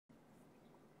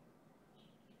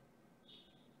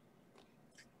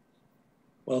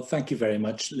Well, thank you very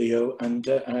much, Leo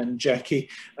and Jackie,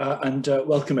 and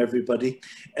welcome everybody.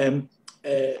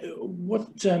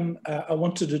 What I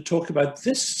wanted to talk about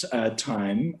this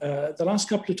time, the last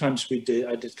couple of times I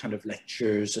did kind of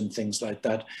lectures and things like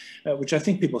that, which I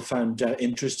think people found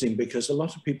interesting because a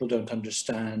lot of people don't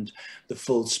understand the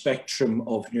full spectrum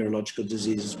of neurological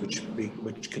diseases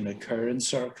which can occur in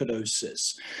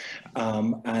sarcoidosis.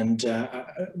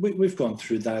 We've gone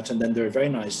through that, and then there are very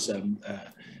nice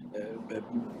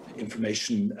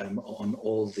information on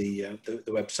all the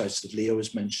websites that Leo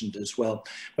has mentioned as well.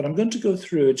 But I'm going to go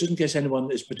through it just in case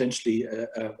anyone is potentially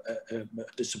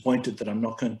disappointed that I'm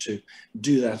not going to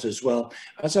do that as well.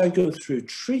 As I go through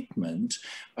treatment,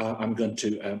 I'm going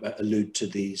to allude to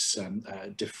these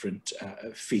different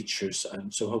features,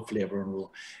 and so hopefully everyone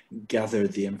will gather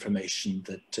the information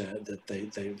that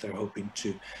they're hoping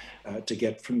to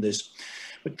get from this.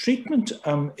 But treatment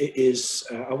I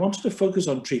wanted to focus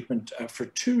on treatment for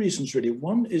two reasons really.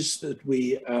 One is that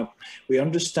we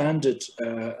understand it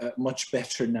much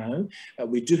better now.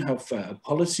 We do have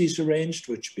policies arranged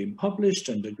which have been published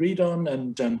and agreed on,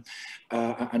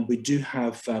 and we do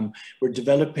have, we're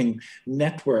developing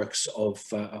networks of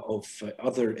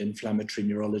other inflammatory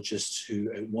neurologists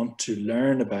who want to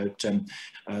learn about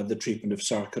the treatment of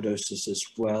sarcoidosis as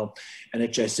well.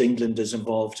 NHS England is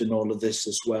involved in all of this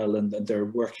as well, and there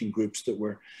are working groups that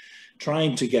we're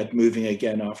trying to get moving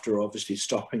again after obviously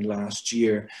stopping last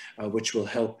year, which will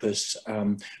help us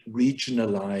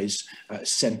regionalize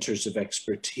centers of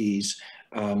expertise,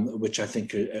 which I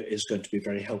think is going to be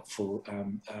very helpful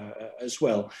as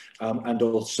well, and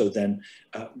also then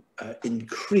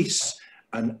increase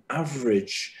an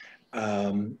average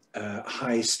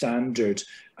high standard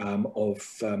of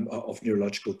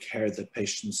neurological care that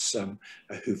patients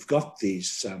who've got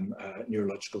these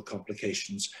neurological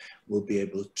complications will be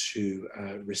able to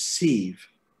receive.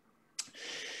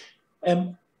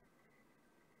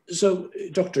 So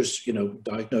doctors,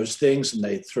 diagnose things and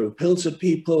they throw pills at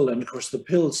people, and of course the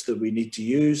pills that we need to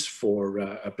use for,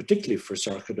 particularly for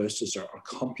sarcoidosis, are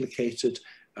complicated,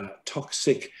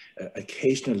 toxic,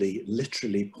 occasionally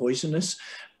literally poisonous,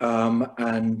 but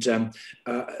and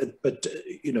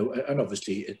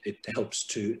obviously it helps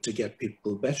to get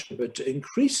people better. But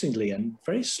increasingly and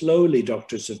very slowly,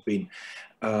 doctors have been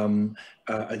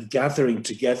gathering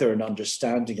together an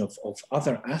understanding of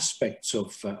other aspects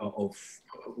of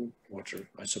what are,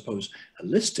 I suppose,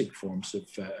 holistic forms of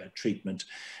treatment.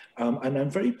 And I'm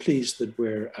very pleased that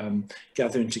we're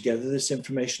gathering together this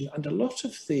information. And a lot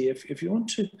of if you want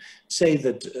to say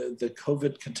that the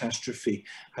COVID catastrophe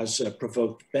has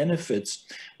provoked benefits,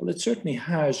 well, it certainly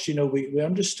has. We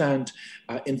understand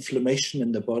inflammation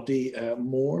in the body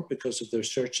more because of the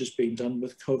research is being done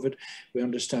with COVID. We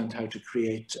understand how to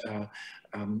create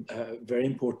very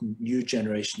important new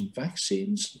generation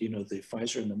vaccines, the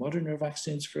Pfizer and the Moderna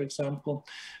vaccines, for example,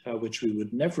 which we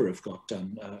would never have got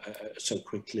done so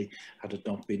quickly had it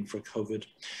not been for COVID.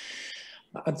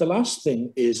 And the last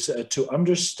thing is to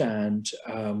understand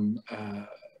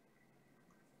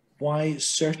why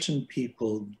certain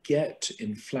people get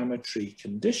inflammatory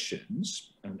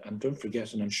conditions, and don't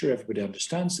forget, and I'm sure everybody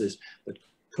understands this, that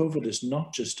COVID is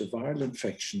not just a viral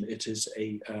infection, it is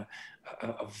a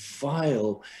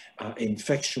viral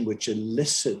infection which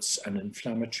elicits an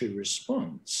inflammatory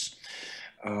response,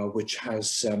 which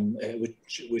has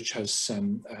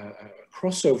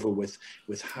crossover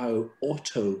with how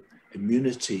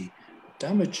autoimmunity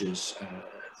damages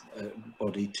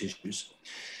body tissues.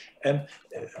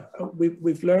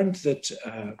 We've learned that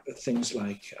things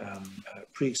like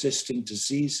pre-existing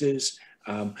diseases,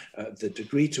 the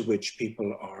degree to which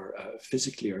people are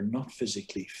physically or not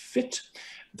physically fit,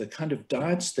 the kind of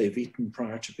diets they've eaten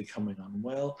prior to becoming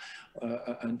unwell,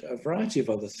 and a variety of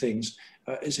other things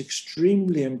is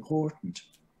extremely important.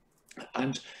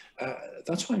 And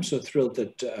that's why I'm so thrilled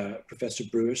that Professor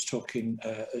Brewer is talking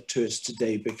to us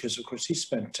today, because of course he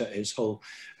spent his whole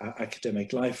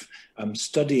academic life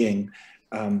studying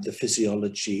the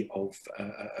physiology of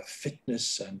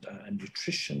fitness and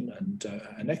nutrition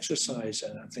and exercise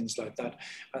and things like that.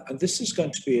 And this is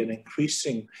going to be an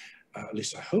increasing, at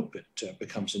least I hope it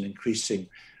becomes an increasing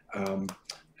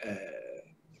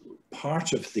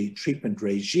part of the treatment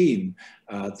regime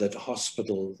that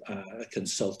hospital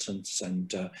consultants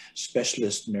and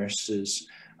specialist nurses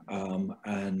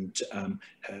and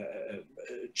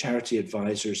charity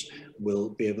advisors will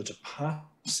be able to pass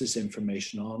this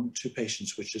information on to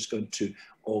patients, which is going to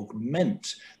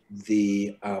augment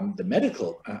the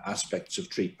medical aspects of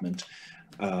treatment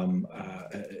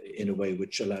in a way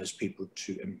which allows people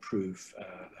to improve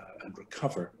and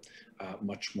recover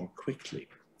much more quickly.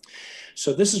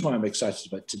 So this is why I'm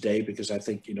excited about today, because I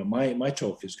think, you know, my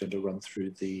talk is going to run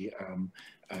through the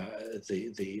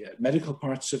medical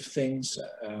parts of things,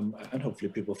 and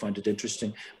hopefully people find it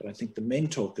interesting. But I think the main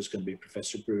talk is going to be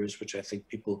Professor Brewer's, which I think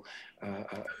people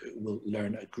will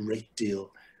learn a great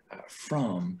deal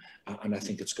from, and I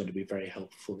think it's going to be very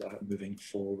helpful moving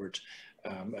forward,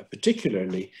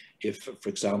 particularly if, for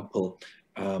example,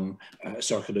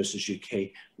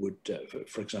 SarcoidosisUK would,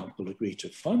 for example, agree to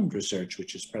fund research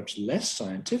which is perhaps less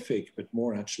scientific but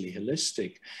more actually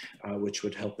holistic, which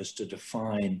would help us to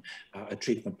define a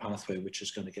treatment pathway which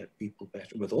is going to get people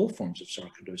better with all forms of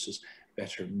sarcoidosis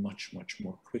better much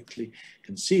more quickly.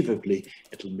 Conceivably,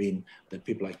 it'll mean that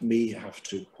people like me have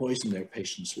to poison their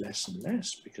patients less and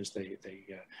less because they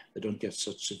don't get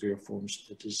such severe forms of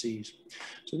the disease.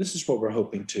 So this is what we're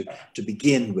hoping to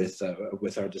begin with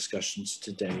our discussions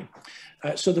today.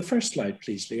 So the first slide,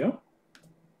 please, Leo.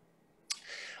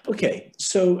 Okay,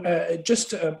 so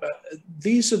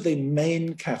these are the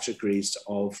main categories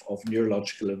of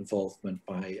neurological involvement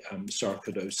by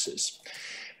sarcoidosis.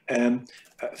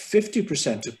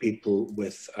 50% of people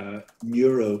with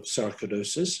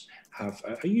neurosarcoidosis have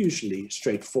a usually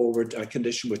straightforward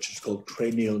condition which is called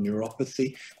cranial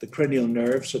neuropathy. The cranial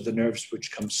nerves are the nerves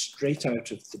which come straight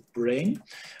out of the brain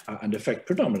and affect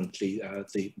predominantly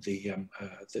the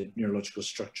neurological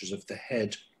structures of the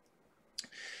head.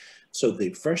 So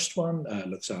the first one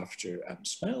looks after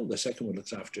smell, the second one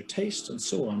looks after taste, and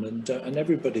so on. And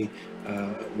everybody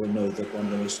will know that one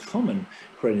of the most common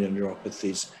cranial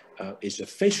neuropathies is a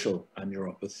facial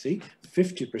neuropathy.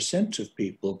 50% of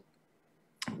people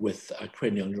with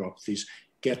cranial neuropathies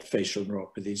get facial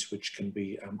neuropathies, which can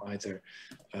be either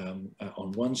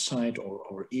on one side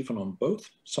or even on both.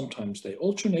 Sometimes they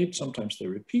alternate, sometimes they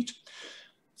repeat.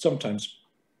 Sometimes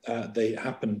they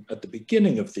happen at the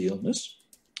beginning of the illness,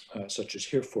 such as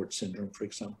Hereford syndrome, for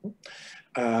example,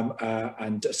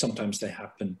 and sometimes they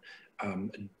happen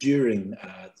during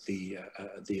the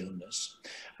illness.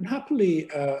 And happily,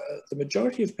 the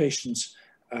majority of patients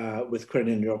with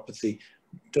cranial neuropathy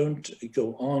don't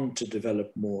go on to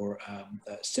develop more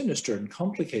sinister and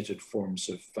complicated forms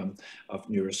of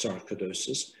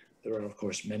neurosarcoidosis. There are, of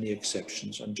course, many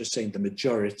exceptions. I'm just saying the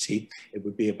majority, it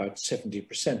would be about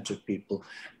 70% of people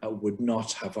would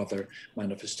not have other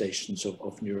manifestations of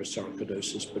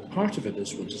neurosarcoidosis. But part of it,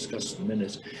 as we'll discuss in a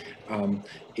minute,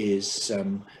 is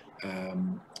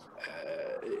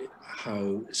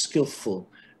how skillful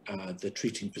the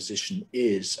treating physician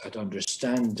is at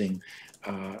understanding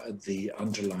the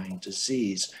underlying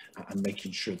disease and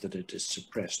making sure that it is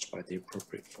suppressed by the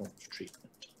appropriate form of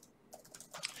treatment.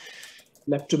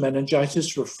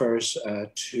 Leptomeningitis refers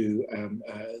to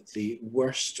the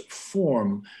worst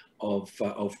form of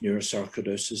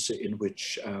neurosarcoidosis, in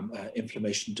which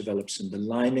inflammation develops in the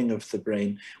lining of the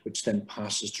brain, which then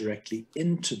passes directly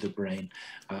into the brain,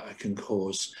 can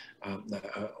cause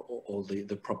all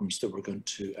the problems that we're going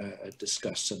to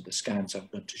discuss and the scans I'm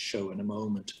going to show in a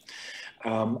moment.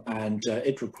 And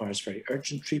it requires very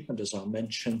urgent treatment, as I'll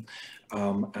mention,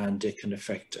 and it can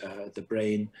affect the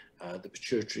brain, the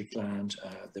pituitary gland,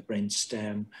 the brain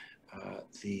stem,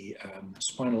 the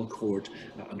spinal cord,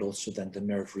 and also then the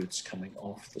nerve roots coming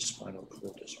off the spinal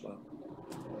cord as well.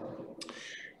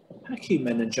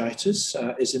 Pachymeningitis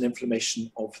is an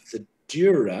inflammation of the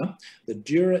dura. The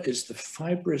dura is the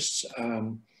fibrous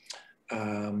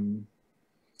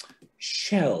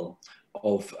shell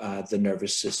of the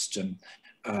nervous system,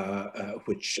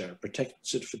 which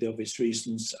protects it for the obvious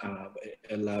reasons. It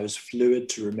allows fluid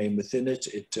to remain within it.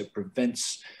 It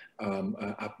prevents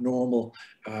abnormal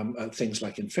things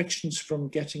like infections from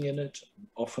getting in it,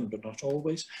 often but not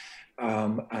always.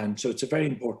 And so it's a very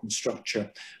important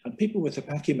structure. And people with a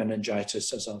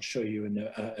pachymeningitis, as I'll show you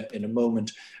in a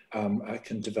moment,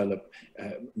 can develop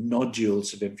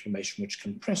nodules of inflammation which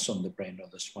can press on the brain or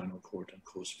the spinal cord and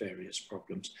cause various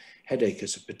problems. Headache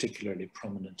is a particularly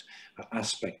prominent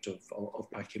aspect of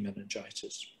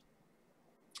pachymeningitis.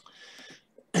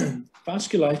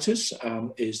 Vasculitis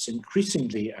is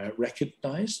increasingly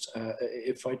recognized.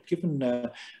 If I'd given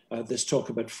this talk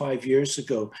about 5 years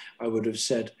ago, I would have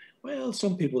said, well,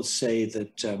 some people say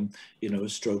that, you know,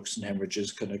 strokes and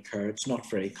hemorrhages can occur. It's not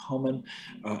very common,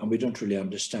 and we don't really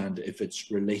understand if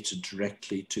it's related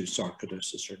directly to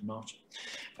sarcoidosis or not.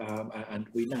 And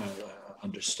we now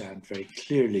understand very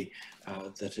clearly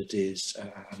that it is,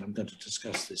 and I'm going to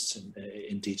discuss this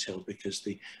in detail, because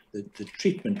the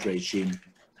treatment regime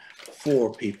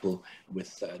for people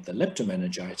with the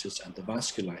leptomeningitis and the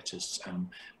vasculitis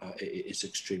is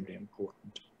extremely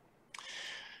important.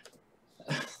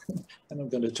 And I'm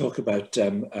going to talk about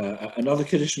another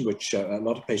condition which a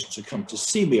lot of patients who come to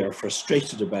see me are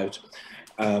frustrated about,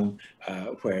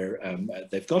 where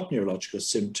they've got neurological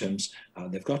symptoms,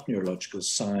 they've got neurological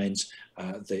signs,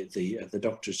 the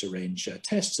doctors arrange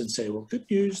tests and say, well, good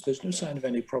news, there's no sign of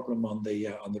any problem on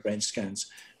the brain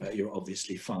scans, you're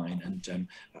obviously fine, and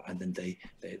then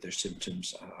their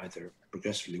symptoms either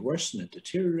progressively worsen and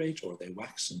deteriorate, or they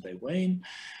wax and they wane,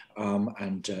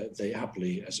 and they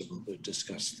happily, as we'll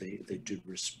discuss, they do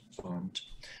respond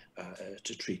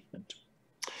to treatment.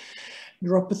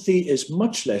 Neuropathy is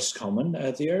much less common.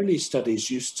 The early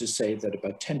studies used to say that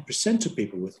about 10% of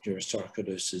people with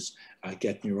neurosarcoidosis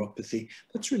get neuropathy.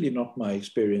 That's really not my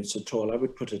experience at all. I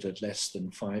would put it at less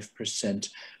than 5%,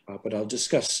 but I'll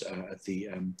discuss the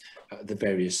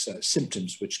various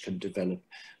symptoms which can develop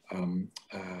and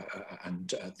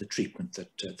the treatment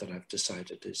that I've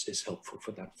decided is helpful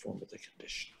for that form of the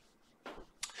condition.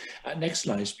 Next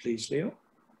slide, please, Leo.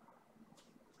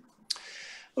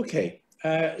 Okay.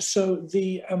 So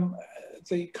the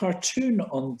cartoon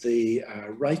on the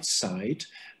right side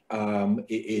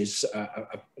is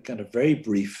a kind of very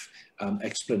brief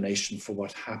explanation for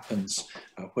what happens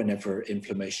whenever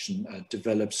inflammation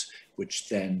develops, which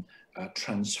then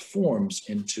transforms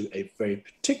into a very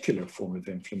particular form of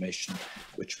inflammation,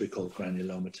 which we call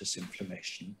granulomatous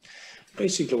inflammation.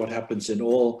 Basically, what happens in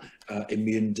all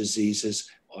immune diseases,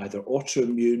 either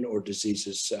autoimmune or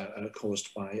diseases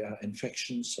caused by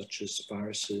infections such as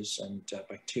viruses and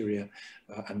bacteria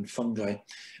and fungi.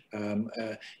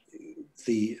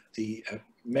 The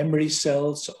memory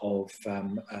cells of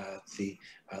the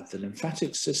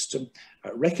lymphatic system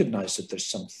recognize that there's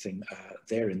something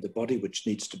there in the body which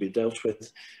needs to be dealt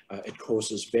with. It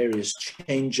causes various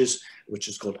changes, which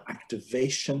is called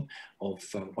activation of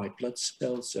white blood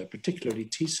cells, particularly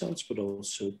T cells, but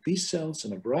also B cells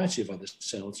and a variety of other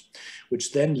cells,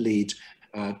 which then lead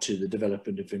to the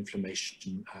development of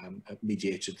inflammation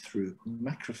mediated through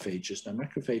macrophages. Now,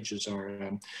 macrophages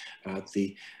are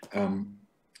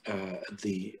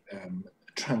the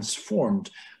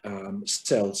transformed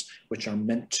cells which are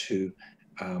meant to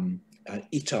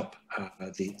eat up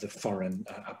the foreign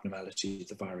abnormality,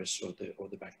 the virus or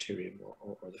the bacterium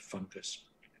or the fungus.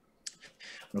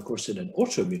 And of course, in an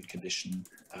autoimmune condition,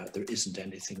 there isn't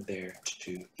anything there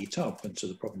to eat up. And so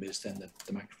the problem is then that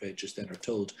the macrophages then are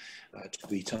told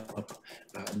to eat up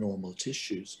normal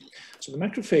tissues. So the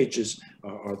macrophages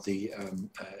are the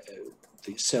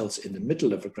cells in the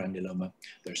middle of a granuloma.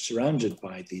 They're surrounded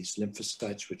by these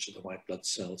lymphocytes, which are the white blood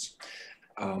cells.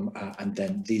 And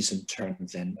then these in turn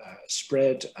then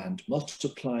spread and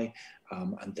multiply.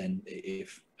 And then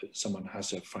if someone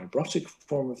has a fibrotic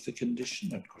form of the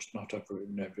condition, and of course not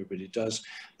everybody does,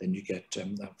 then you get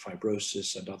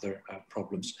fibrosis and other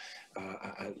problems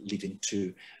leading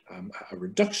to a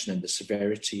reduction in the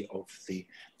severity of the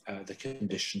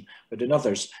condition. But in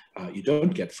others, you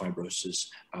don't get fibrosis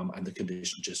and the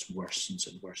condition just worsens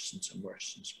and worsens and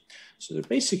worsens. So there are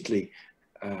basically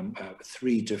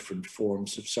three different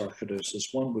forms of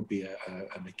sarcoidosis. One would be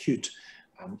an acute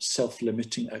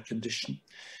self-limiting condition,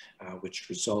 which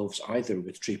resolves either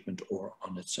with treatment or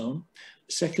on its own.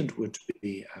 The second would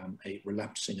be a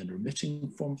relapsing and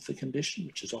remitting form of the condition,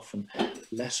 which is often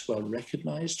less well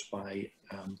recognized by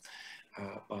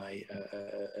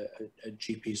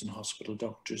GPs and hospital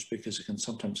doctors, because it can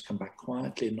sometimes come back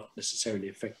quietly and not necessarily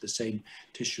affect the same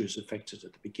tissue as affected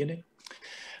at the beginning.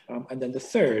 And then the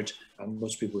third,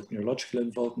 most people with neurological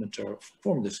involvement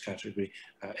form this category.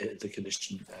 The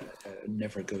condition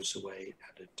never goes away,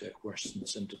 and it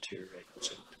worsens and deteriorates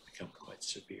and becomes quite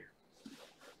severe.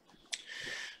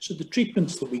 So the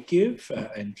treatments that we give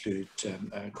include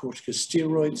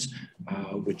corticosteroids,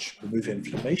 which remove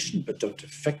inflammation but don't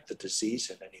affect the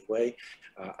disease in any way,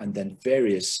 and then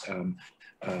various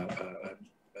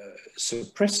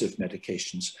suppressive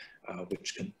medications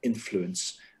which can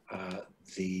influence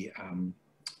the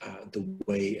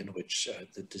way in which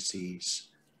the disease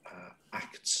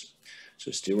acts. So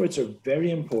steroids are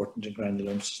very important in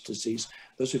granulomatous disease.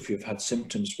 Those of you who have had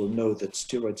symptoms will know that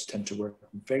steroids tend to work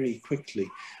very quickly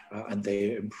and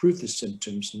they improve the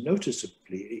symptoms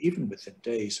noticeably, even within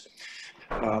days.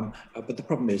 But the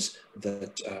problem is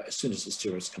that as soon as the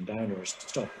steroids come down or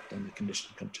stop, then the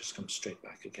condition can just come straight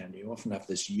back again. You often have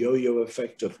this yo-yo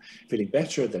effect of feeling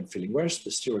better, then feeling worse. The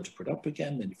steroids are put up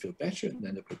again, then you feel better, and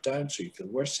then they're put down, so you feel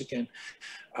worse again.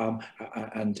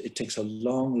 And it takes a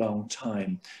long, long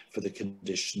time for the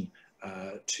condition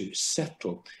to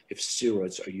settle if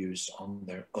steroids are used on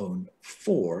their own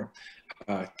for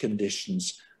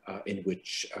conditions in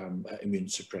which immune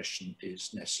suppression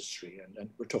is necessary. And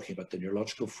we're talking about the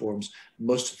neurological forms.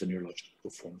 Most of the neurological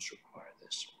forms require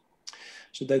this.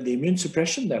 So then the immune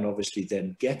suppression then obviously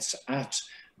then gets at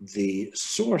the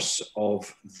source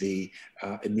of the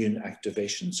immune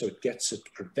activation. So it gets at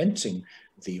preventing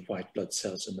the white blood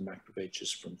cells in the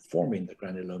macrophages from forming the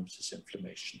granulomatous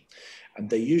inflammation. And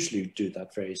they usually do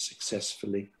that very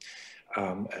successfully.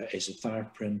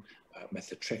 Azathioprine,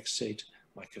 methotrexate,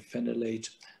 mycophenolate,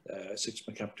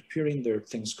 6-mercaptopurine. There are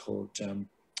things called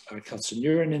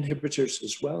calcineurin inhibitors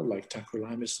as well, like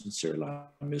tacrolimus and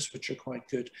sirolimus, which are quite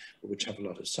good, but which have a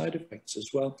lot of side effects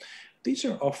as well. These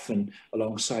are often,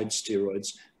 alongside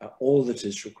steroids, all that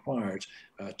is required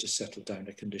to settle down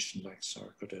a condition like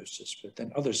sarcoidosis. But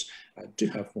then others do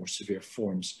have more severe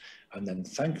forms. And then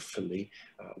thankfully,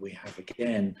 we have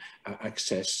again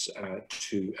access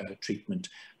to treatment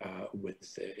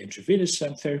with intravenous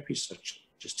therapies, such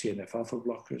as TNF-alpha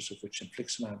blockers, of which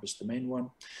infliximab is the main one.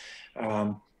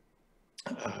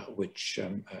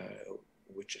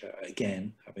 Which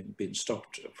again, having been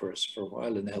stopped for us for a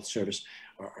while in the health service,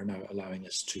 are now allowing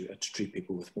us to treat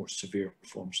people with more severe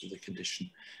forms of the condition,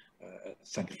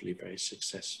 thankfully very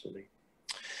successfully.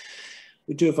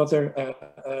 We do have other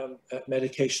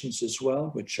medications as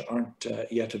well, which aren't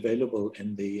yet available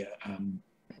in the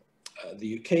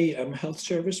UK health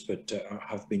service, but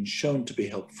have been shown to be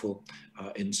helpful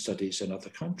in studies in other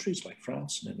countries like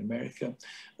France and in America,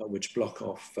 which block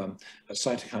off a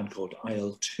cytokine called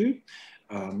IL-2.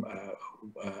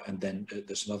 And then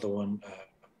there's another one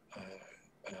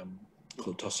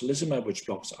called tocilizumab, which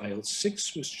blocks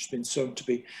IL-6, which has been shown to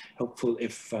be helpful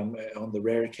if on the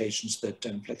rare occasions that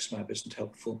infliximab isn't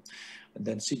helpful. And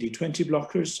then CD20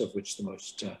 blockers, of which the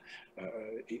most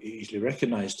easily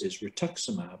recognized is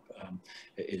rituximab,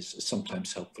 is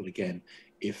sometimes helpful again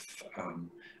if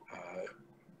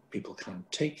people can't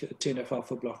take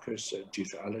TNF-alpha blockers due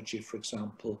to allergy, for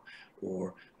example,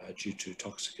 or due to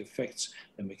toxic effects,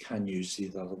 then we can use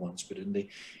these other ones. But in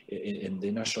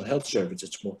the National Health Service,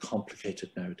 it's more complicated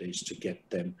nowadays to get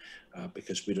them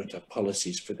because we don't have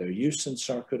policies for their use in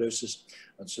sarcoidosis.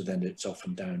 And so then it's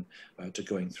often down to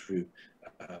going through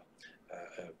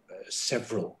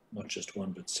several, not just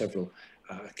one, but several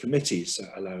committees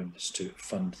allowing us to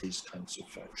fund these kinds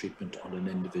of treatment on an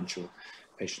individual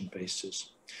patient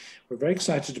basis. We're very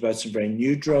excited about some very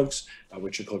new drugs,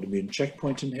 which are called immune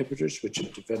checkpoint inhibitors, which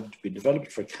have been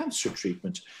developed for cancer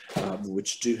treatment,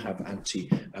 which do have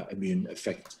anti-immune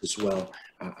effects as well.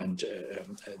 And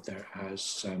there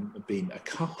has been a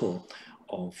couple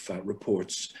of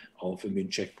reports of immune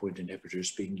checkpoint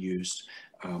inhibitors being used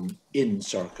in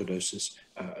sarcoidosis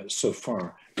so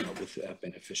far with a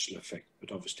beneficial effect,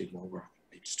 but obviously more work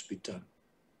needs to be done.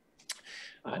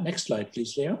 Next slide,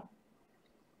 please, Leo.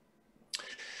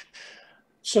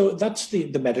 So that's the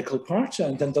medical part,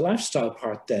 and then the lifestyle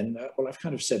part then, well, I've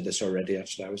kind of said this already,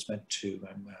 actually. I was meant to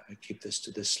keep this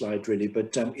to this slide really,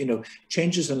 but you know,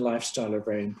 changes in lifestyle are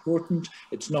very important.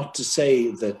 It's not to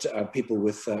say that people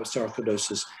with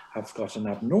sarcoidosis have got an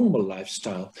abnormal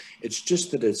lifestyle. It's just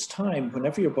that it's time,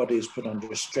 whenever your body is put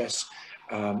under stress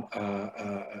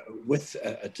with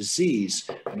a disease,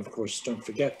 and of course don't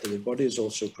forget that the body is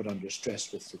also put under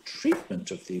stress with the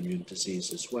treatment of the immune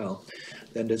disease as well,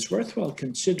 then it's worthwhile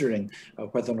considering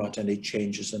whether or not any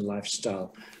changes in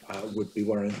lifestyle would be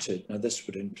warranted. Now this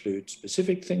would include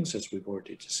specific things, as we've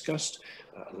already discussed,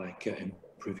 like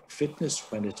improving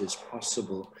fitness when it is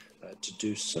possible to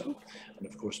do so. And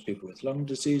of course, people with lung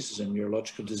diseases and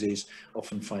neurological disease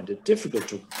often find it difficult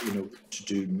to, to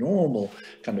do normal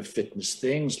kind of fitness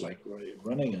things like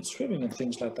running and swimming and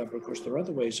things like that. But of course, there are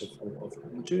other ways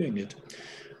of doing it.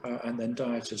 And then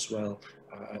diet as well,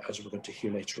 as we're going to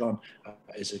hear later on,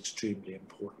 is extremely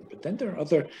important. But then there are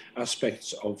other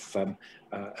aspects of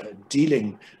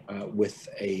dealing with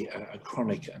a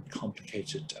chronic and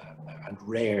complicated and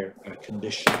rare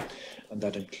condition, and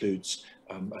that includes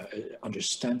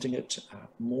understanding it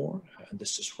more, and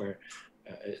this is where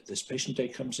this patient day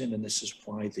comes in, and this is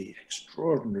why the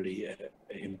extraordinarily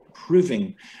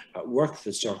improving work that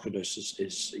Sarcoidosis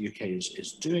UK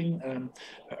is doing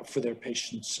for their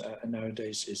patients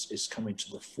nowadays is coming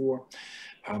to the fore.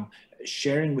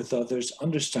 Sharing with others,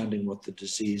 understanding what the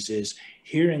disease is,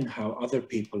 hearing how other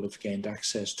people have gained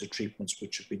access to treatments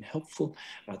which have been helpful,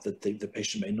 that the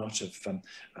patient may not have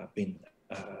been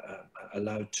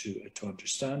allowed to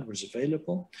understand was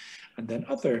available, and then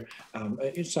other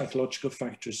psychological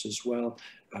factors as well,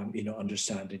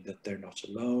 understanding that they're not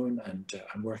alone, and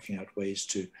working out ways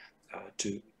to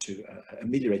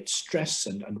ameliorate stress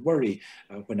and worry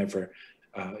whenever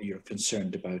you're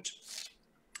concerned about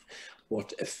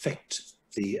what effect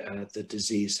the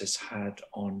disease has had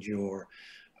on your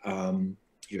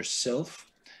yourself,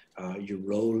 your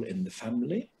role in the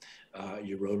family,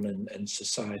 your role in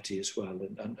society as well.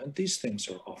 And these things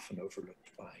are often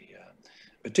overlooked by,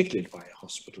 particularly by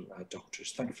hospital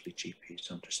doctors. Thankfully,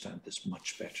 GPs understand this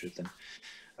much better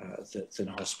than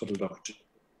hospital doctors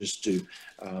do.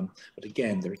 But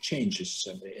again, there are changes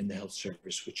in the health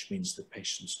service, which means that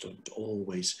patients don't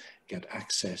always get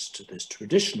access to this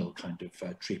traditional kind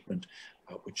of treatment,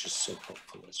 which is so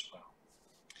helpful as well.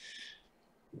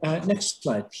 Next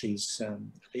slide, please,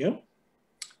 Leo.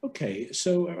 Okay,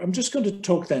 so I'm just going to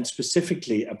talk then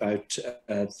specifically about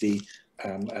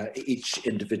each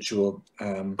individual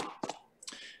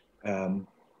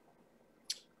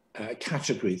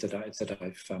category that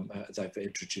I've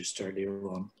introduced earlier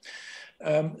on.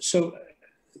 So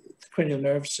the cranial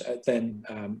nerves, then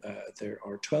there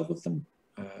are 12 of them,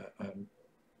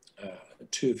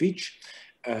 2 of each.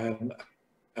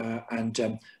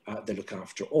 They look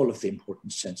after all of the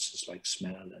important senses like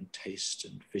smell and taste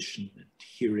and vision and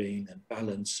hearing and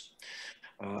balance,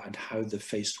 and how the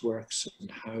face works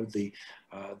and how the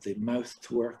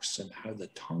mouth works and how the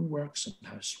tongue works and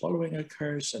how swallowing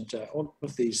occurs, and all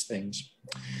of these things.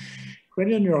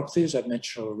 Cranial neuropathy, as I've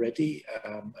mentioned already,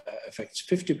 affects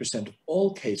 50% of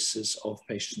all cases of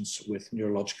patients with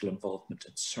neurological involvement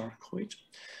in sarcoid.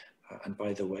 And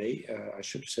by the way, I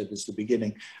should have said this at the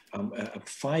beginning,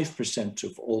 5%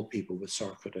 of all people with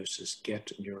sarcoidosis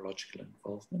get neurological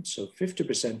involvement. So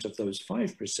 50% of those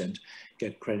 5%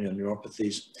 get cranial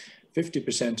neuropathies.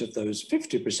 50% of those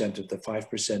 50% of the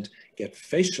 5% get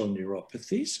facial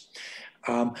neuropathies.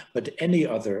 But any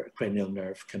other cranial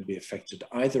nerve can be affected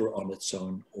either on its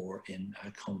own or in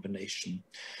a combination.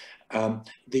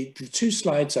 The 2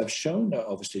 slides I've shown,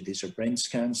 obviously these are brain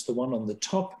scans. The one on the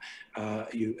top,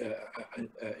 you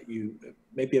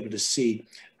may be able to see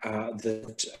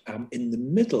that in the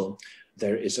middle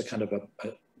there is a kind of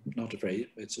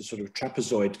it's a sort of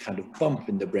trapezoid kind of bump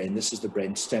in the brain. This is the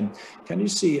brain stem. Can you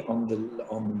see on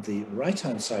the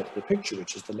right-hand side of the picture,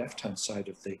 which is the left-hand side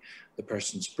of the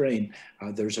person's brain,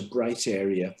 there's a bright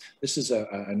area. This is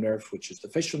a nerve, which is the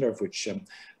facial nerve, which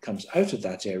comes out of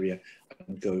that area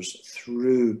and goes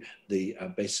through the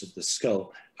base of the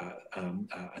skull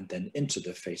and then into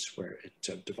the face, where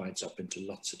it divides up into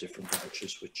lots of different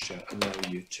branches, which allow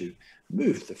you to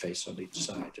move the face on each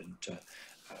side and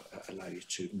allow you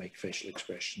to make facial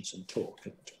expressions and talk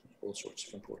and all sorts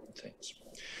of important things.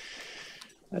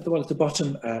 The one at the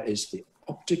bottom is the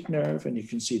optic nerve, and you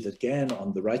can see that again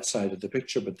on the right side of the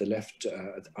picture, but the left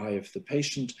eye of the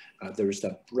patient, there is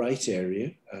that bright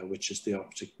area, which is the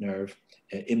optic nerve,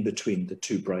 in between the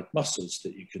 2 bright muscles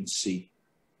that you can see.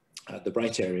 The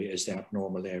bright area is the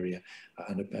abnormal area,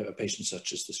 and a patient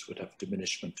such as this would have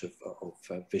diminishment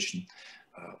of vision,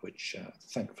 which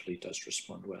thankfully does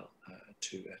respond well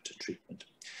to treatment.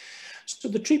 So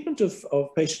the treatment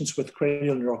of patients with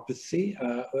cranial neuropathy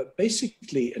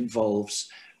basically involves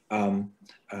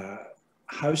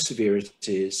how severe it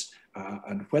is,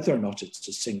 and whether or not it's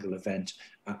a single event,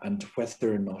 and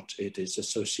whether or not it is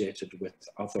associated with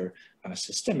other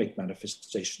systemic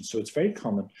manifestations. So it's very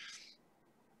common,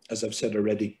 as I've said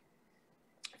already,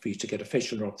 for you to get a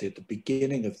facial neuropathy at the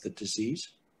beginning of the disease,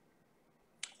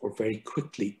 or very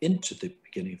quickly into the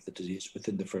beginning of the disease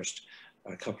within the first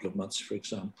couple of months, for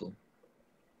example.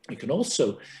 It can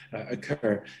also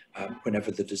occur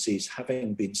whenever the disease,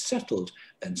 having been settled,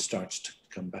 then starts to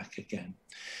come back again.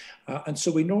 And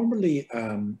so we normally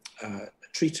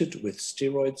treat it with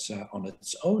steroids on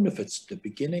its own if it's the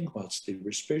beginning, whilst the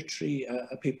respiratory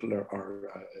people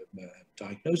are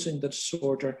diagnosing the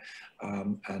disorder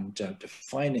and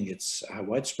defining how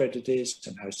widespread it is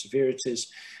and how severe it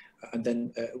is. And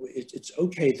then it's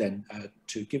okay then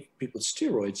to give people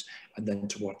steroids and then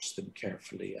to watch them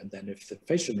carefully. And then if the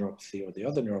facial neuropathy or the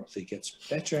other neuropathy gets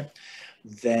better,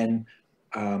 then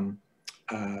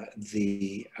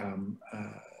the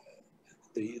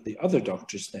other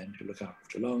doctors then who look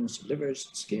after lungs and livers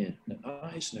and skin and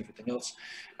eyes and everything else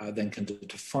then can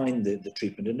define the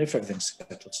treatment. And if everything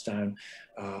settles down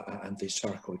and the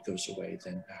sarcoid goes away,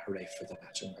 then hooray for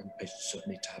that. And patients don't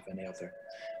need to have any other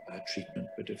treatment.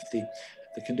 But if the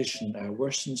condition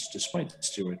worsens despite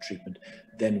steroid treatment,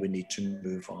 then we need to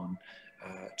move on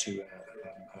to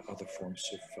other forms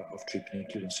of treatment,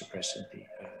 including suppressing the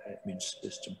immune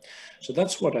system. So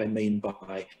that's what I mean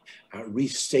by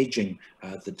restaging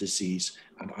the disease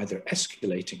and either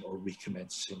escalating or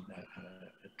recommencing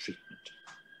treatment.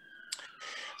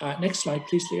 Next slide,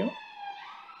 please, Leo.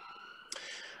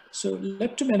 So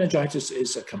leptomeningitis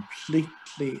is a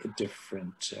completely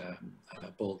different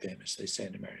ball game, as they say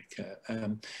in America.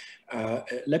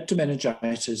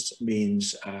 Leptomeningitis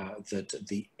means that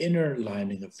the inner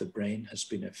lining of the brain has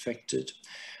been affected.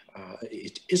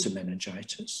 It is a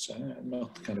meningitis,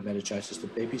 not the kind of meningitis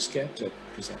that babies get,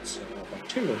 because that's a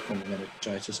bacterial form of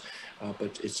meningitis,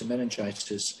 but it's a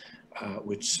meningitis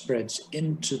which spreads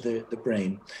into the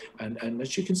brain. And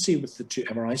as you can see with the 2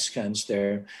 MRI scans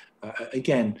there,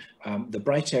 again, the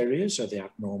bright areas are the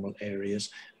abnormal areas,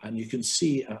 and you can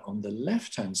see on the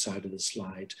left-hand side of the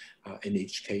slide, in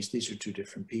each case, these are 2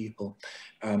 different people,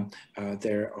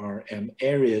 there are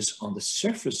areas on the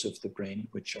surface of the brain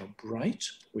which are bright,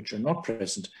 which are not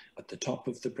present at the top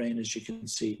of the brain, as you can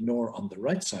see, nor on the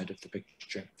right side of the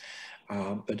picture.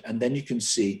 And then you can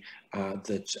see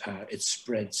that it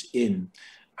spreads in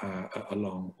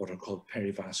along what are called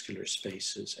perivascular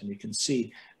spaces, and you can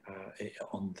see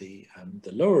on the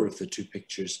lower of the 2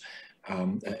 pictures,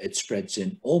 it spreads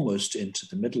in almost into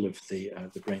the middle of the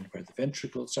brain where the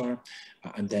ventricles are,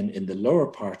 and then in the lower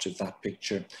part of that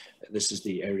picture, this is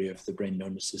the area of the brain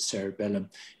known as the cerebellum.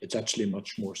 It's actually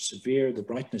much more severe. The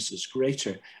brightness is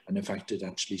greater, and in fact, it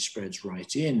actually spreads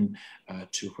right in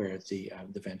to where the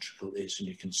ventricle is, and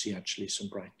you can see actually some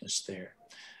brightness there.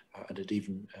 And it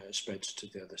even spreads to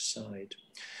the other side.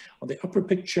 On the upper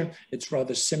picture, it's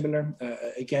rather similar.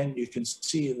 Again, you can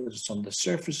see that it's on the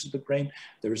surface of the brain.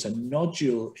 There is a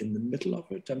nodule in the middle of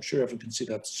it. I'm sure everyone can see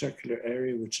that circular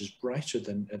area, which is brighter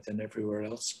than everywhere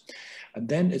else. And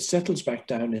then it settles back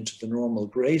down into the normal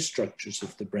gray structures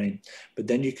of the brain. But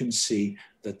then you can see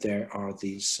that there are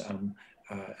these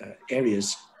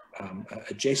areas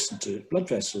adjacent to blood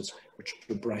vessels, which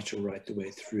are brighter right the way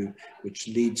through, which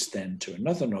leads then to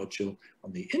another nodule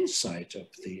on the inside of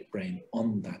the brain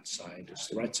on that side. It's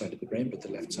the right side of the brain, but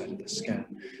the left side of the scan,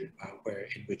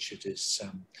 in which it is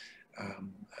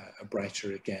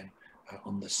brighter again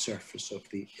on the surface of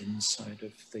the inside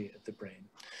of the brain.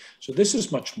 So this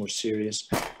is much more serious.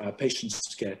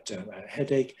 Patients get a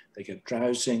headache, they get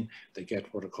drowsing, they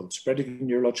get what are called spreading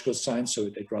neurological signs, so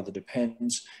it rather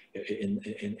depends. In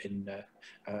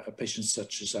patients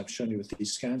such as I've shown you with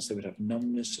these scans, they would have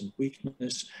numbness and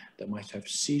weakness, they might have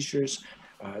seizures,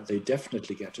 they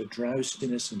definitely get a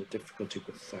drowsiness and a difficulty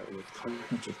with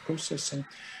cognitive processing.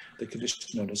 The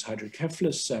condition known as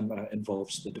hydrocephalus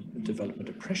involves the development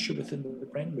of pressure within the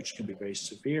brain, which can be very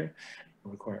severe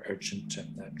and require urgent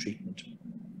treatment.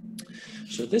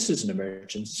 So this is an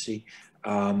emergency,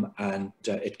 and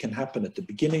it can happen at the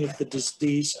beginning of the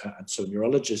disease, and so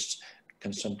neurologists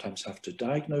can sometimes have to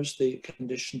diagnose the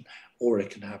condition, or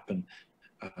it can happen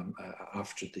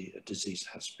after the disease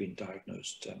has been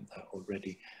diagnosed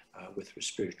already with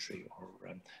respiratory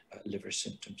or liver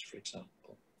symptoms, for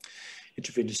example.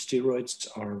 Intravenous steroids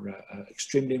are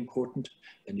extremely important.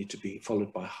 They need to be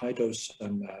followed by high-dose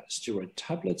steroid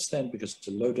tablets then, because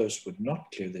the low dose would not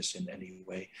clear this in any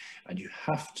way, and you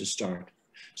have to start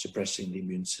suppressing the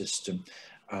immune system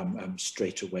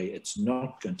straight away. It's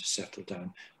not going to settle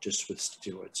down just with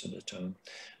steroids on its own.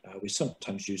 We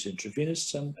sometimes use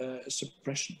intravenous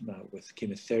suppression with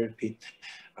chemotherapy,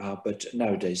 but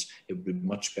nowadays it would be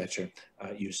much better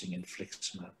using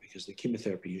infliximab, because the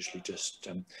chemotherapy usually just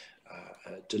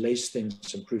delays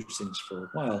things, improves things for a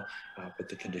while, but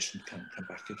the condition can come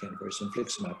back again, whereas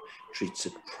infliximab treats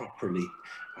it properly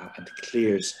and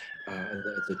clears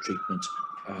the treatment,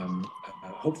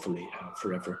 hopefully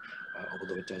forever,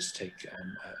 although it does take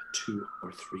 2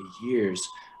 or 3 years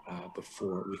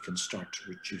before we can start to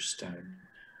reduce down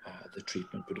the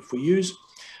treatment. But if we use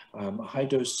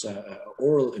high-dose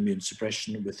oral immune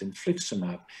suppression with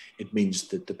infliximab, it means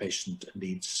that the patient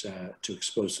needs to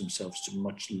expose themselves to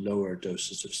much lower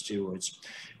doses of steroids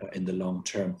in the long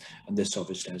term. And this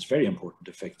obviously has very important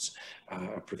effects,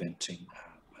 preventing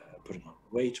putting on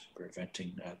weight,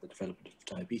 preventing the development of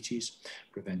diabetes,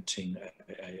 preventing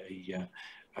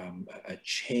a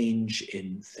change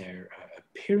in their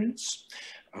appearance,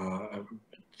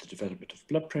 the development of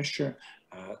blood pressure,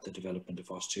 the development of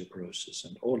osteoporosis,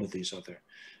 and all of these other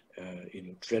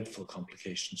dreadful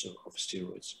complications of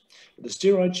steroids. But the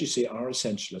steroids, you see, are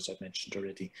essential, as I mentioned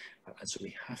already, and so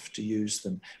we have to use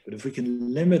them. But if we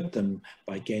can limit them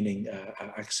by gaining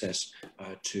access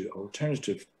to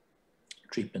alternative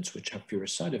treatments which have fewer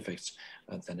side effects,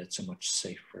 then it's a much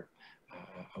safer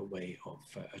way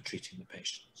of treating the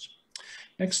patients.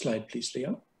 Next slide, please,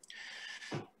 Leo.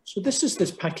 So this is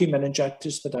this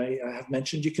pachymeningitis that I have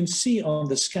mentioned. You can see on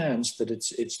the scans that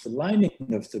it's the lining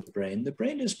of the brain. The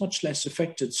brain is much less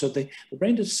affected, so the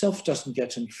brain itself doesn't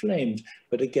get inflamed,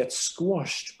 but it gets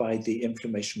squashed by the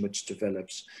inflammation which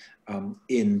develops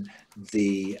in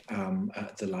the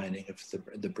lining of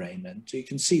the brain. And so you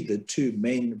can see the 2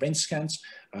 main brain scans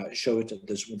show it.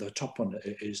 The top one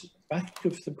is at the back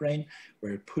of the brain,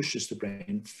 where it pushes the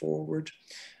brain forward,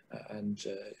 and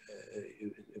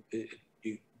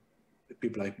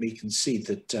people like me can see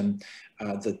that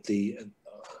that the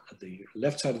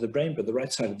left side of the brain, but the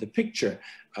right side of the picture,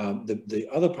 the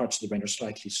other parts of the brain are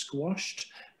slightly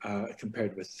squashed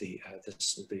compared with the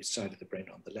side of the brain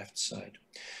on the left side.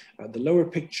 The lower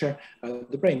picture,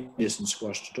 the brain isn't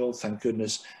squashed at all, thank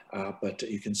goodness, but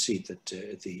you can see that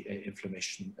the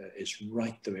inflammation is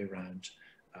right the way around.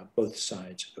 Both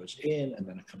sides. It goes in and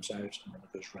then it comes out and then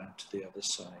it goes round to the other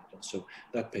side. And so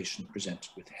that patient presented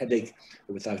with headache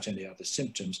without any other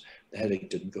symptoms. The headache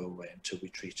didn't go away until we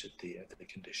treated the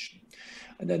condition.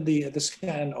 And then the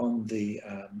scan on the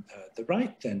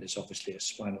right then is obviously a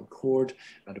spinal cord,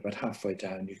 and about halfway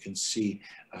down you can see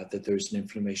that there's an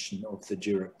inflammation of the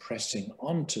dura pressing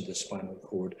onto the spinal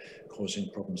cord, causing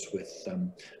problems with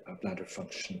bladder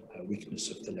function, weakness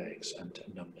of the legs and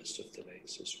numbness of the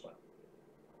legs as well.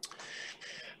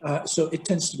 So it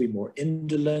tends to be more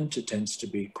indolent, it tends to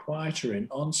be quieter in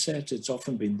onset. It's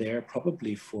often been there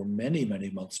probably for many,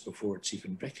 many months before it's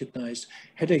even recognized.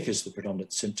 Headache is the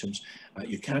predominant symptoms.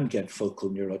 You can get focal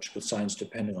neurological signs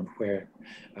depending on where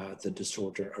the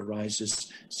disorder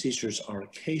arises. Seizures are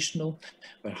occasional,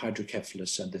 but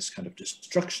hydrocephalus and this kind of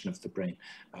destruction of the brain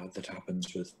that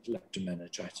happens with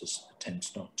leptomeningitis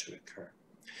tends not to occur.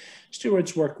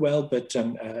 Steroids work well, but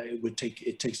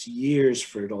it takes years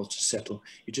for it all to settle.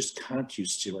 You just can't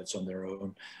use steroids on their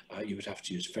own. You would have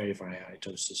to use very, very high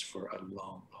doses for a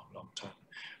long, long, long time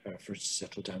for it to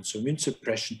settle down. So immune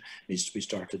suppression needs to be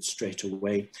started straight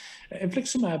away.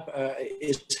 Infliximab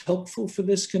is helpful for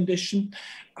this condition,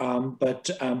 but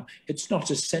it's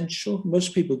not essential.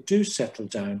 Most people do settle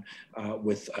down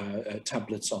with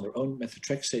tablets on their own.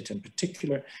 Methotrexate in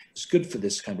particular is good for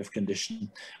this kind of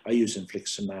condition. I use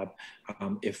infliximab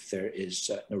if there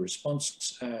is no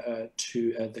response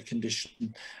to the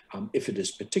condition, if it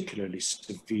is particularly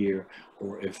severe,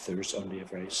 or if there's only a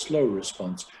very slow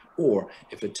response, or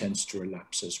if it tends to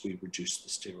relapse as we reduce the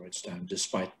steroids down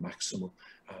despite maximal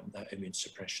immune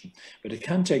suppression. But it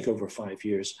can take over 5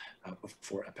 years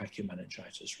before a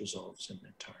pachymeningitis resolves in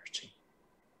entirety.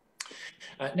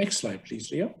 Next slide,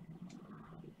 please, Leo.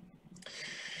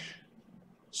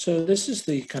 So this is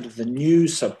the kind of the new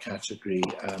subcategory,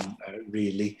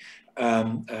 really,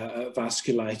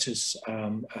 vasculitis.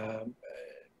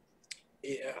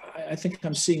 I think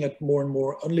I'm seeing it more and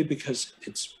more only because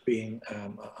it's being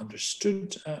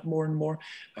understood more and more.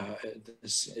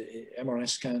 MRI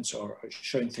scans are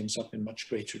showing things up in much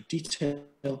greater detail,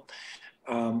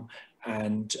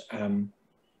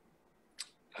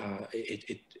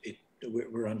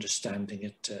 we're understanding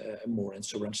it more, and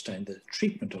so we're understanding the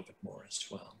treatment of it more as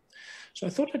well. So I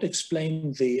thought I'd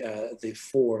explain the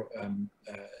four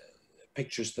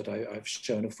pictures that I've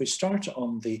shown. If we start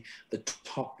on the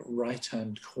top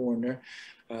right-hand corner,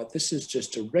 this is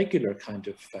just a regular kind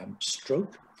of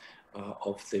stroke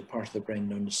of the part of the brain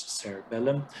known as the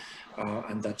cerebellum,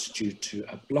 and that's due to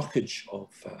a blockage of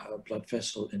a blood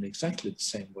vessel in exactly the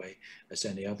same way as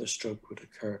any other stroke would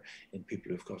occur in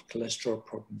people who've got cholesterol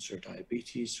problems or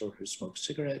diabetes, or who smoke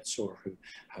cigarettes, or who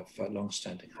have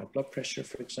long-standing high blood pressure,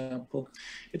 for example.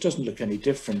 It doesn't look any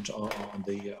different on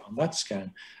that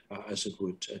scan as it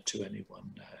would to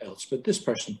anyone else. But this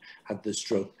person had the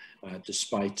stroke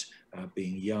despite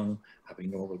being young,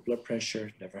 having normal blood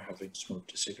pressure, never having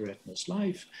smoked a cigarette in his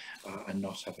life, and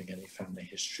not having any family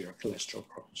history or cholesterol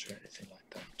problems or anything like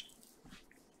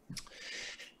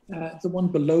that. The one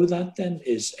below that then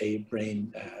is a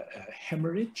brain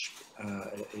hemorrhage.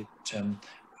 It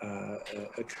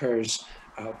occurs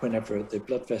whenever the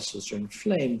blood vessels are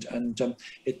inflamed, and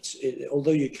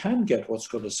although you can get what's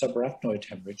called a subarachnoid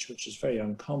hemorrhage, which is very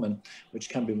uncommon, which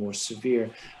can be more severe,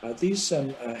 these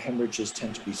hemorrhages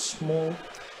tend to be small.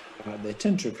 They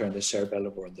tend to occur in the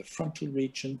cerebellum or in the frontal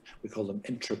region. We call them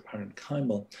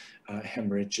intraparenchymal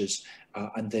hemorrhages,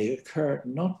 and they occur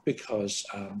not because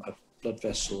a blood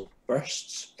vessel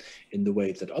bursts in the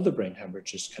way that other brain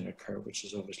hemorrhages can occur, which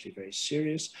is obviously very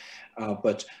serious,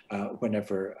 but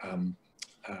whenever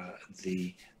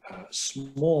the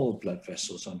small blood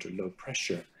vessels under low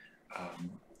pressure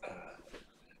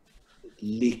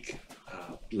leak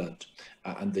blood,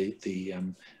 and the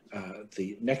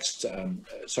next,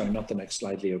 sorry, not the next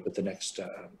slide, Leo, but the next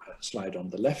slide on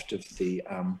the left of the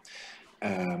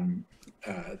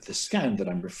scan that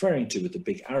I'm referring to with the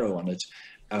big arrow on it,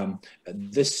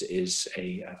 this is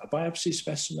a biopsy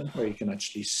specimen where you can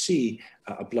actually see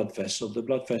a blood vessel. The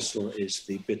blood vessel is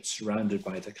the bit surrounded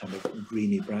by the kind of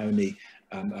greeny browny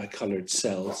colored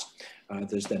cells.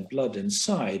 There's then blood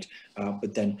inside,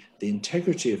 but then the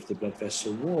integrity of the blood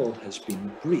vessel wall has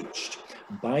been breached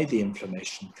by the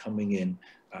inflammation coming in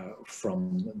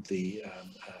from the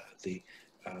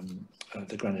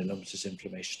the granulomatous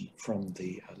inflammation from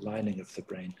the lining of the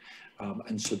brain.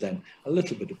 And so then a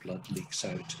little bit of blood leaks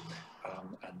out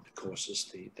and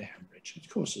causes the hemorrhage. It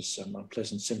causes some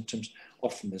unpleasant symptoms.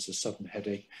 Often there's a sudden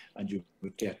headache, and you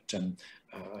would get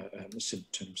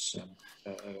symptoms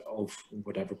of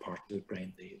whatever part of the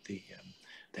brain the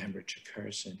hemorrhage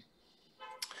occurs in.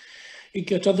 You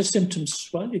get other symptoms as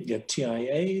well. You can get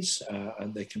TIAs,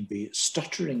 and they can be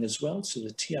stuttering as well. So the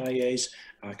TIAs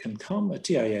can come. A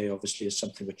TIA obviously is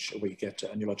something where you get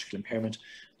neurological impairment,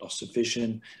 loss of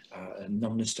vision,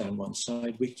 numbness down one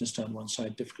side, weakness down one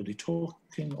side, difficulty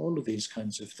talking, all of these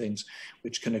kinds of things,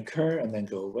 which can occur and then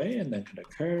go away, and then can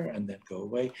occur and then go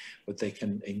away, but they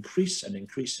can increase and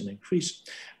increase and increase.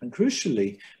 And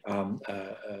crucially,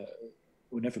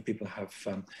 whenever people have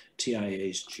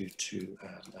TIAs due to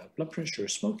blood pressure or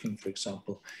smoking, for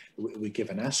example, we give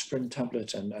an aspirin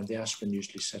tablet, and the aspirin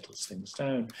usually settles things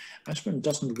down. Aspirin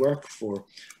doesn't work for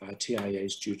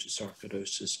TIAs due to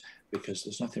sarcoidosis because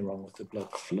there's nothing wrong with the blood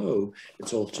flow.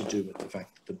 It's all to do with the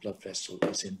fact that the blood vessel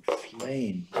is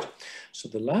inflamed. So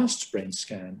the last brain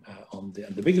scan and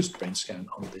the biggest brain scan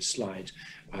on this slide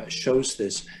shows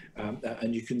this,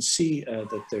 and you can see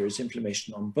that there is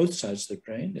inflammation on both sides of the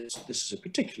brain. This is a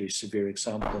particularly severe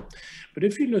example. But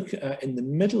if you look in the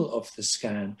middle of the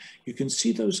scan, you can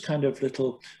see those kind of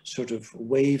little sort of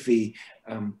wavy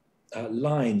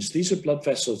lines. These are blood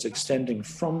vessels extending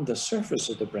from the surface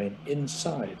of the brain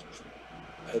inside.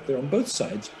 They're on both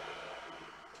sides.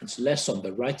 It's less on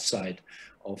the right side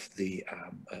of the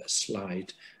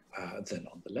slide than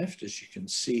on the left, as you can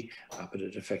see, but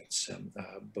it affects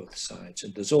both sides.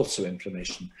 And there's also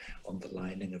inflammation on the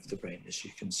lining of the brain, as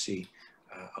you can see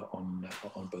on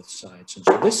both sides. And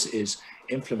so this is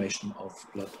inflammation of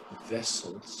blood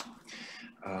vessels.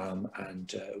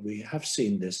 And we have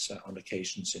seen this on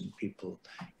occasions in people,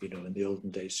 you know, in the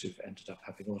olden days who've ended up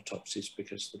having autopsies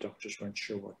because the doctors weren't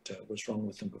sure what was wrong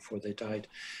with them before they died.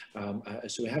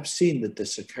 So we have seen that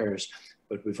this occurs,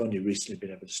 but we've only recently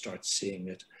been able to start seeing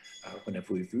it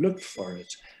whenever we've looked for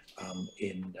it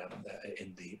in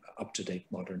the up-to-date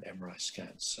modern MRI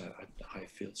scans at high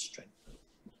field strength.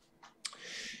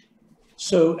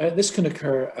 So this can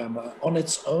occur on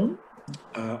its own,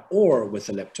 or with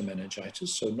a leptomeningitis.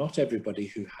 So not everybody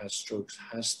who has strokes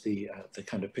has the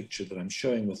kind of picture that I'm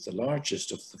showing with the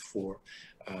largest of the four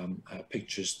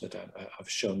pictures that I've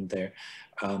shown there.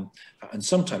 And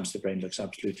sometimes the brain looks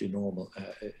absolutely normal,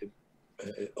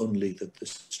 only that the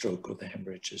stroke or the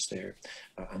hemorrhage is there.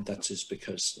 And that is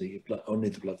because only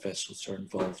the blood vessels are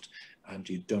involved and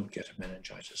you don't get a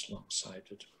meningitis alongside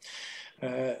it.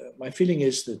 My feeling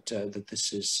is that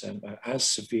this is as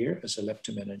severe as a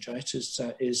leptomeningitis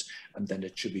is, and then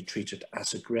it should be treated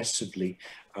as aggressively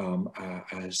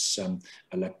as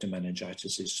a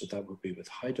leptomeningitis is. So that would be with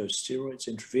high-dose steroids,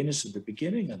 intravenous at the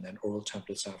beginning, and then oral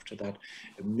tablets after that,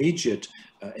 immediate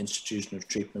institution of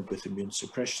treatment with immune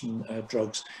suppression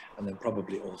drugs, and then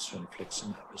probably also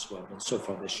infliximab as well. And so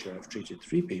far this year, I've treated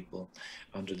 3 people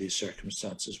under these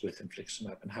circumstances with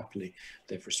infliximab, and happily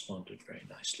they've responded very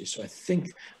nicely. So I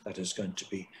think that is going to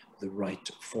be the right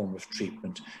form of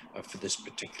treatment for this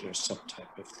particular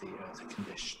subtype of the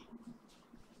condition.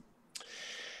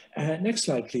 Next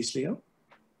slide, please, Leo.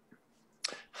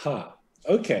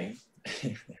 Okay.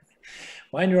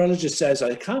 My neurologist says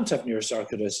I can't have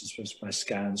neurosarcoidosis because my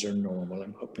scans are normal.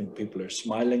 I'm hoping people are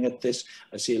smiling at this.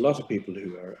 I see a lot of people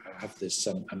who have this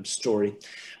story.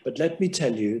 But let me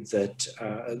tell you that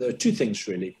there are 2 things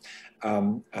really.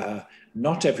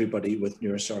 Not everybody with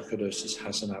neurosarcoidosis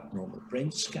has an abnormal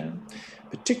brain scan,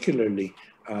 particularly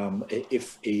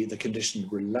if the condition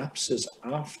relapses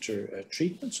after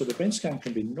treatment. So the brain scan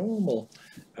can be normal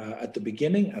at the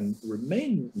beginning and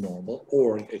remain normal,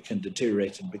 or it can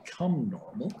deteriorate and become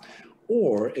normal,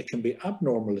 or it can be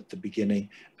abnormal at the beginning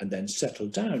and then settle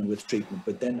down with treatment,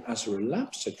 but then as a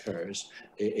relapse occurs,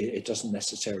 it doesn't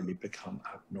necessarily become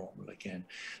abnormal again.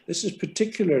 This is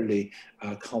particularly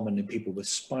common in people with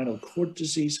spinal cord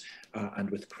disease and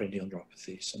with cranial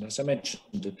neuropathies. And as I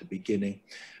mentioned at the beginning,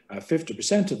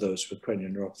 50% of those with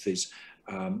cranial neuropathies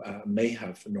may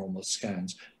have normal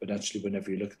scans, but actually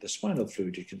whenever you look at the spinal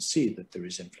fluid, you can see that there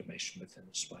is inflammation within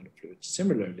the spinal fluid.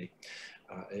 Similarly,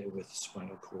 with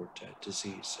spinal cord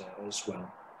disease as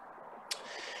well.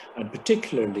 And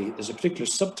particularly, there's a particular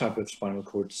subtype of spinal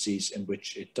cord disease in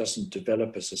which it doesn't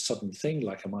develop as a sudden thing,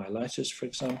 like a myelitis, for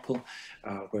example,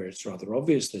 where it's rather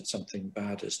obvious that something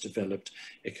bad has developed.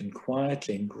 It can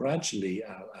quietly and gradually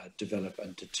develop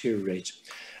and deteriorate,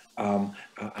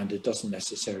 and it doesn't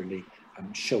necessarily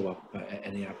show up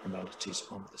any abnormalities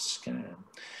on the scan.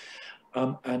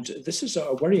 And this is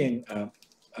a worrying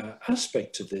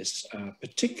aspect to this,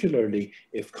 particularly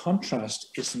if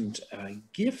contrast isn't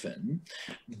given,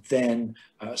 then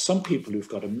some people who've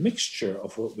got a mixture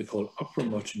of what we call upper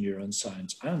motor neuron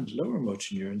signs and lower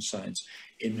motor neuron signs,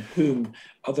 in whom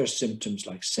other symptoms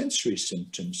like sensory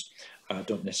symptoms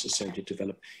don't necessarily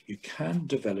develop, you can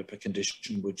develop a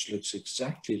condition which looks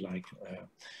exactly like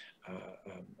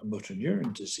a motor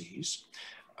neuron disease,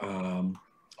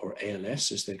 or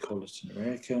ALS, as they call it in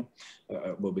America.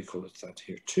 Well, we call it that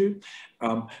here too.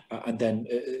 And then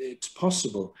it's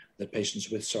possible that patients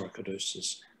with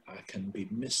sarcoidosis can be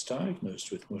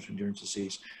misdiagnosed with motor neuron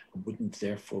disease and wouldn't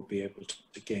therefore be able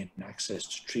to gain access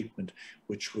to treatment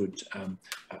which would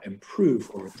improve,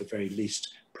 or at the very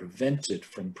least prevent it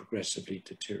from progressively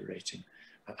deteriorating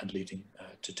and leading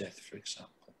to death, for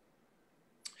example.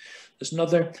 There's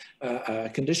another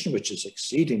condition which is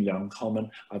exceedingly uncommon.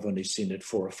 I've only seen it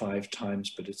 4 or 5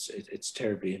 times, but it's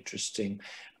terribly interesting,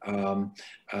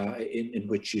 in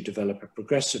which you develop a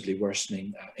progressively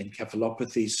worsening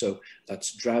encephalopathy. So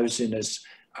that's drowsiness,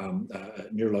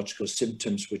 neurological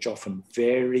symptoms which often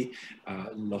vary,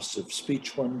 loss of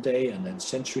speech one day, and then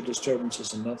sensory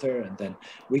disturbances another, and then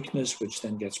weakness, which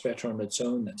then gets better on its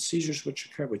own, then seizures which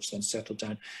occur, which then settle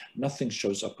down. Nothing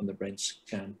shows up on the brain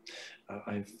scan.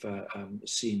 I've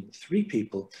seen 3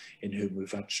 people in whom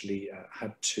we've actually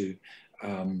had to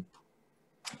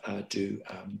do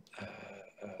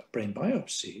brain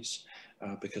biopsies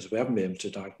because we haven't been able to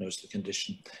diagnose the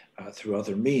condition through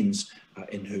other means,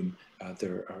 in whom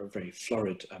there are very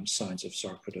florid signs of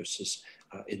sarcoidosis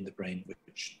in the brain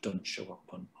which don't show up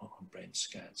on brain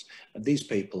scans. And these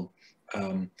people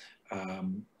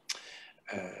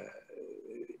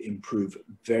improve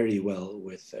very well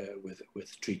with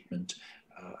treatment.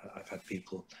 I've had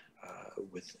people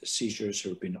with seizures who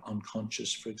have been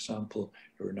unconscious, for example,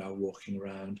 who are now walking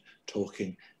around,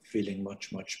 talking, feeling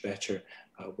much, much better,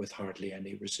 with hardly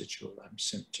any residual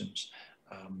symptoms,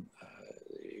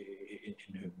 in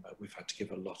whom we've had to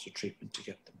give a lot of treatment to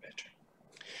get them better.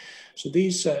 So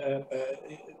these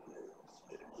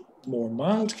more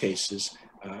mild cases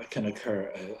can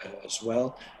occur as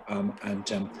well,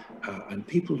 and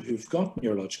people who've got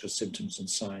neurological symptoms and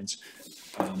signs,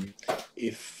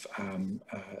 if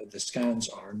the scans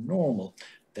are normal,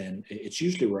 then it's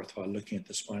usually worthwhile looking at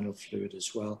the spinal fluid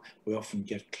as well. We often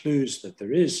get clues that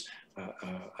there is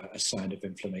a sign of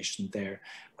inflammation there,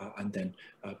 and then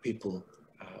people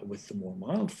with the more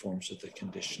mild forms of the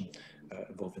condition,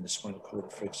 involving the spinal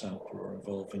cord, for example, or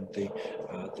involving the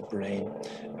brain,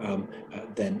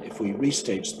 then if we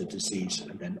restage the disease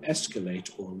and then escalate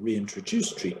or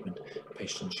reintroduce treatment,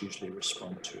 patients usually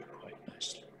respond to it quite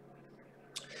nicely.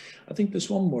 I think there's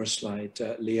one more slide,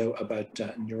 Leo, about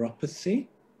neuropathy.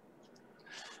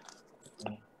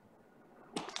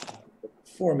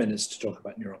 4 minutes to talk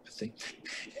about neuropathy.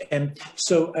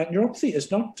 So neuropathy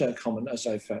is not common, as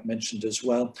I've mentioned as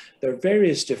well. There are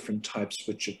various different types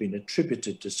which have been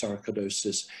attributed to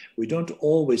sarcoidosis. We don't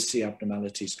always see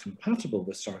abnormalities compatible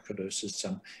with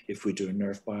sarcoidosis if we do a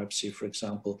nerve biopsy, for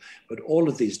example, but all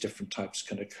of these different types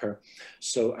can occur.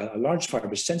 So a large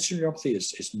fibrous sensory neuropathy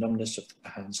is numbness of the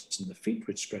hands and the feet,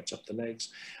 which spreads up the legs.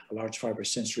 A large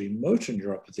fibrous sensory motor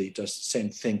neuropathy does the same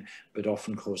thing, but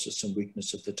often causes some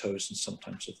weakness of the toes and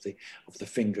sometimes of the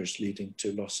fingers, leading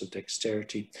to loss of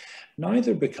dexterity.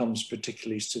 Neither becomes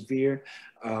particularly severe,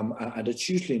 and it's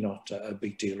usually not a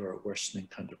big deal or a worsening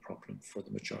kind of problem for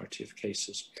the majority of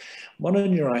cases.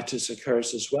 Mononeuritis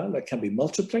occurs as well. It can be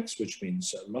multiplex, which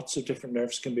means lots of different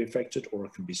nerves can be affected, or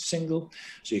it can be single.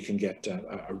 So you can get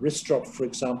a wrist drop, for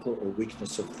example, or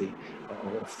weakness of the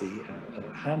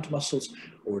hand muscles,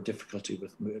 or difficulty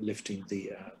with lifting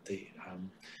the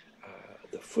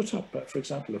foot up, for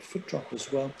example, a foot drop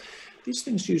as well. These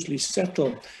things usually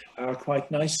settle quite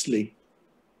nicely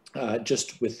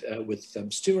just with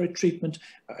steroid treatment.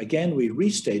 Again, we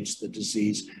restage the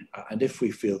disease, and if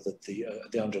we feel that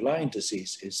the underlying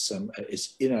disease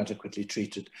is inadequately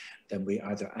treated, then we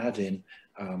either add in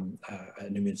an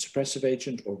immune suppressive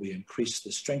agent, or we increase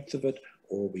the strength of it,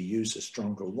 or we use a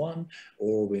stronger one,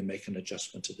 or we make an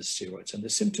adjustment to the steroids. And the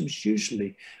symptoms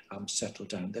usually settle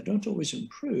down. They don't always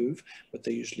improve, but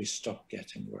they usually stop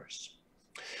getting worse.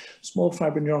 Small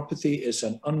fiber neuropathy is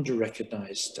an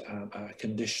under-recognized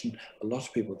condition. A lot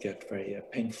of people get very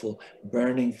painful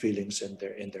burning feelings in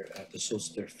the soles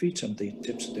of their feet and the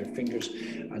tips of their fingers,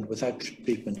 and without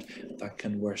treatment that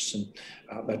can worsen.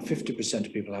 About 50%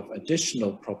 of people have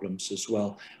additional problems as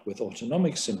well with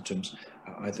autonomic symptoms,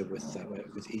 either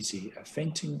with easy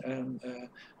fainting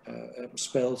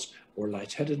spells or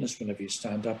lightheadedness whenever you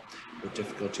stand up, or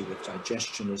difficulty with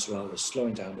digestion as well as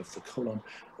slowing down of the colon,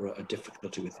 or a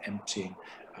difficulty with emptying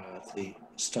the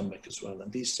stomach as well.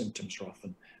 And these symptoms are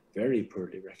often very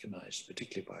poorly recognized,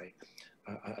 particularly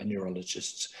by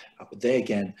neurologists, but they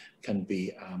again can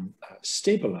be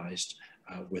stabilized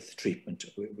with treatment.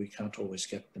 We can't always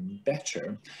get them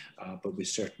better, but we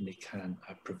certainly can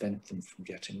prevent them from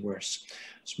getting worse.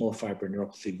 Small fiber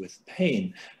neuropathy with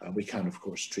pain, we can of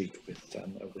course treat with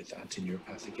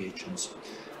anti-neuropathic agents,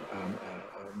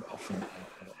 often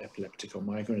epileptic or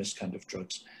migrainous kind of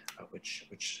drugs,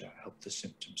 which help the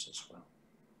symptoms as well.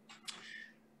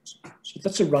 So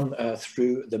that's a run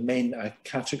through the main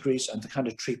categories and the kind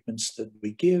of treatments that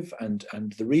we give, and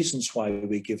the reasons why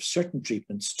we give certain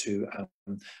treatments to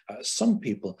some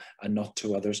people and not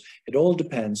to others. It all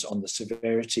depends on the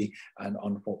severity and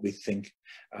on what we think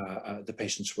the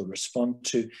patients will respond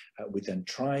to. We then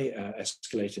try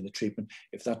escalating the treatment.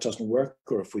 If that doesn't work,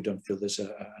 or if we don't feel there's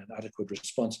an adequate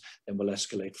response, then we'll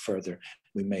escalate further.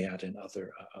 We may add in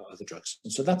other drugs.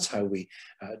 And so that's how we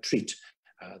treat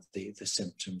the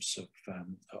symptoms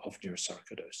of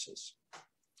neurosarcoidosis.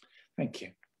 Thank you.